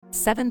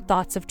7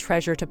 thoughts of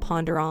treasure to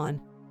ponder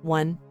on.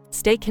 1.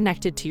 Stay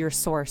connected to your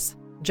source.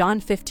 John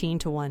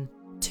 15:1.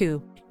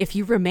 2. If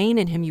you remain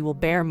in him, you will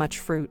bear much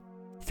fruit.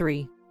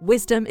 3.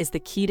 Wisdom is the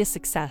key to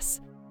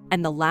success,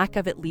 and the lack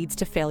of it leads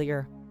to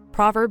failure.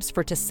 Proverbs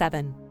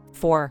 4:7.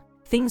 4.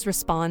 Things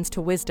responds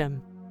to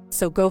wisdom,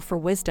 so go for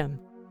wisdom.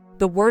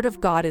 The word of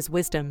God is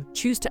wisdom.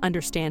 Choose to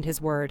understand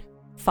his word.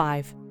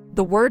 5.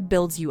 The word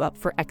builds you up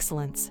for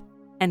excellence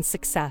and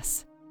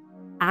success.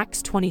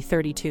 Acts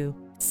 20:32.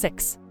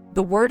 6.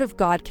 The word of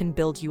God can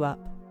build you up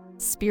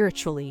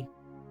spiritually,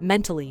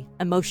 mentally,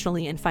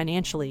 emotionally, and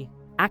financially.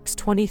 Acts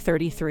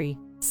 20:33.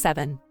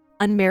 7.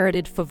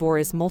 Unmerited favor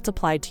is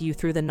multiplied to you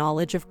through the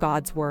knowledge of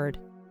God's word.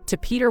 To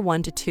Peter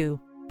 1-2.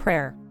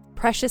 Prayer.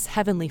 Precious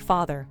Heavenly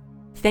Father,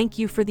 thank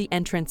you for the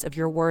entrance of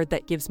your word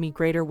that gives me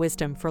greater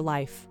wisdom for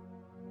life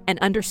and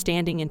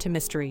understanding into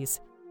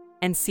mysteries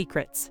and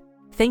secrets.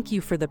 Thank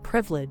you for the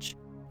privilege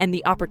and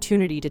the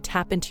opportunity to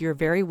tap into your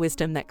very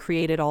wisdom that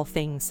created all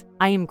things.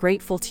 I am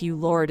grateful to you,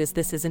 Lord, as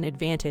this is an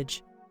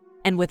advantage,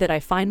 and with it I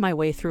find my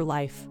way through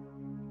life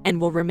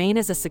and will remain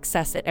as a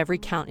success at every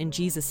count in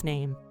Jesus'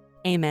 name.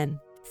 Amen.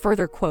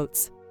 Further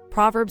quotes.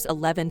 Proverbs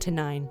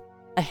 11:9.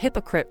 A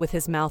hypocrite with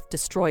his mouth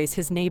destroys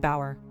his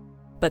neighbor,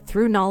 but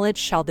through knowledge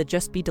shall the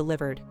just be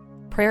delivered.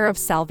 Prayer of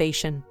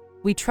salvation.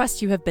 We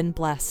trust you have been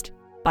blessed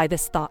by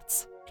these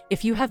thoughts.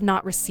 If you have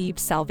not received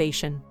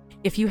salvation,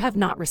 if you have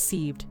not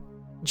received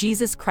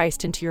Jesus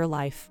Christ into your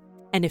life,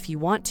 and if you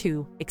want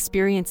to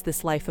experience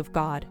this life of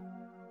God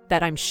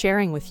that I'm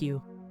sharing with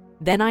you,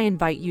 then I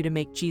invite you to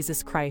make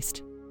Jesus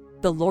Christ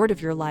the Lord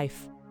of your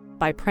life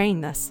by praying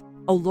this.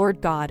 O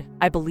Lord God,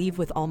 I believe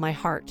with all my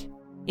heart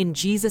in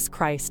Jesus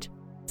Christ,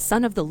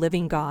 Son of the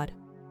living God.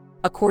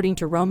 According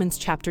to Romans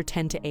chapter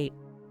 10-8,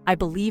 I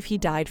believe he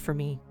died for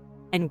me,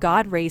 and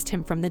God raised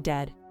him from the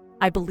dead.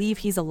 I believe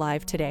he's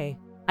alive today.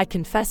 I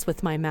confess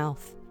with my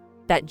mouth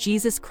that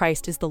Jesus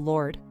Christ is the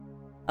Lord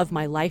of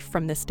my life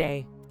from this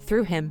day.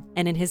 Through him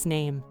and in his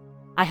name,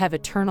 I have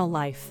eternal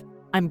life.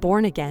 I'm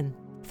born again.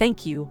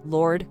 Thank you,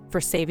 Lord,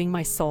 for saving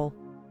my soul.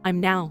 I'm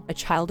now a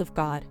child of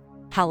God.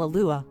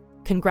 Hallelujah.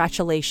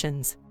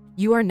 Congratulations.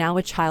 You are now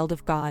a child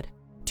of God.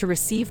 To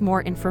receive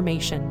more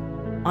information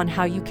on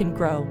how you can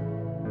grow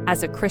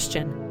as a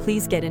Christian,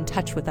 please get in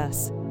touch with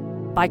us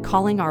by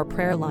calling our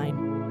prayer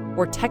line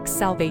or text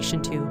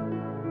salvation to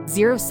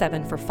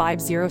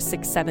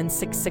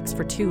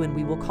 0745067662 and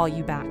we will call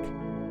you back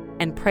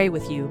and pray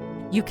with you.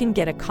 You can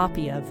get a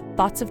copy of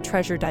Thoughts of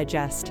Treasure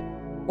Digest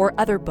or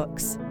other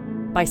books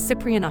by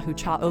Cyprian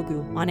Ahucha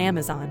Ogu on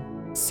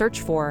Amazon. Search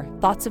for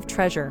Thoughts of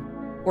Treasure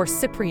or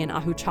Cyprian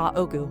Ahucha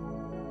Ogu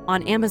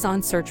on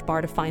Amazon search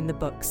bar to find the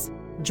books.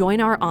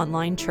 Join our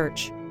online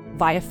church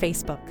via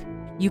Facebook.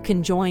 You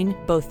can join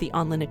both the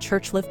Online at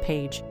Church Live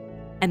page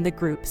and the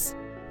groups.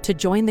 To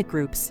join the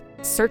groups,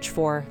 search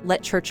for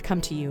Let Church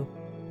Come to You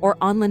or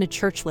Online at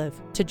Church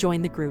Live to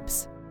join the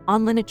groups.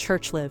 Online at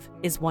Church Live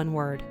is one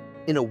word.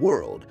 In a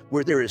world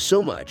where there is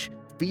so much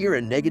fear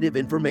and negative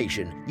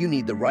information, you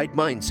need the right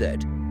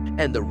mindset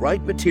and the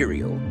right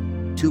material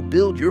to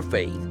build your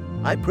faith.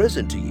 I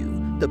present to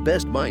you the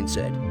best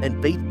mindset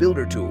and faith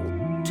builder tool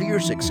to your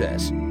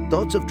success.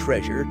 Thoughts of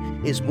Treasure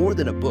is more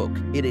than a book.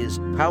 It is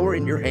power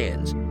in your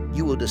hands.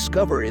 You will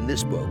discover in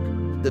this book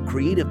the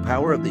creative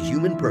power of the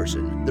human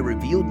person, the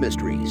revealed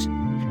mysteries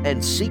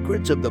and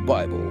secrets of the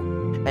Bible,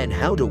 and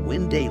how to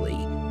win daily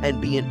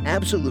and be an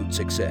absolute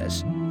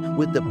success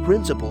with the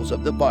principles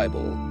of the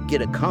Bible.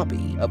 Get a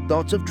copy of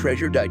Thoughts of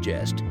Treasure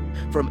Digest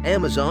from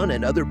Amazon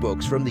and other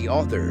books from the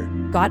author.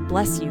 God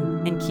bless you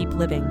and keep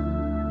living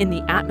in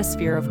the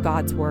atmosphere of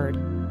God's Word.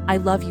 I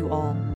love you all.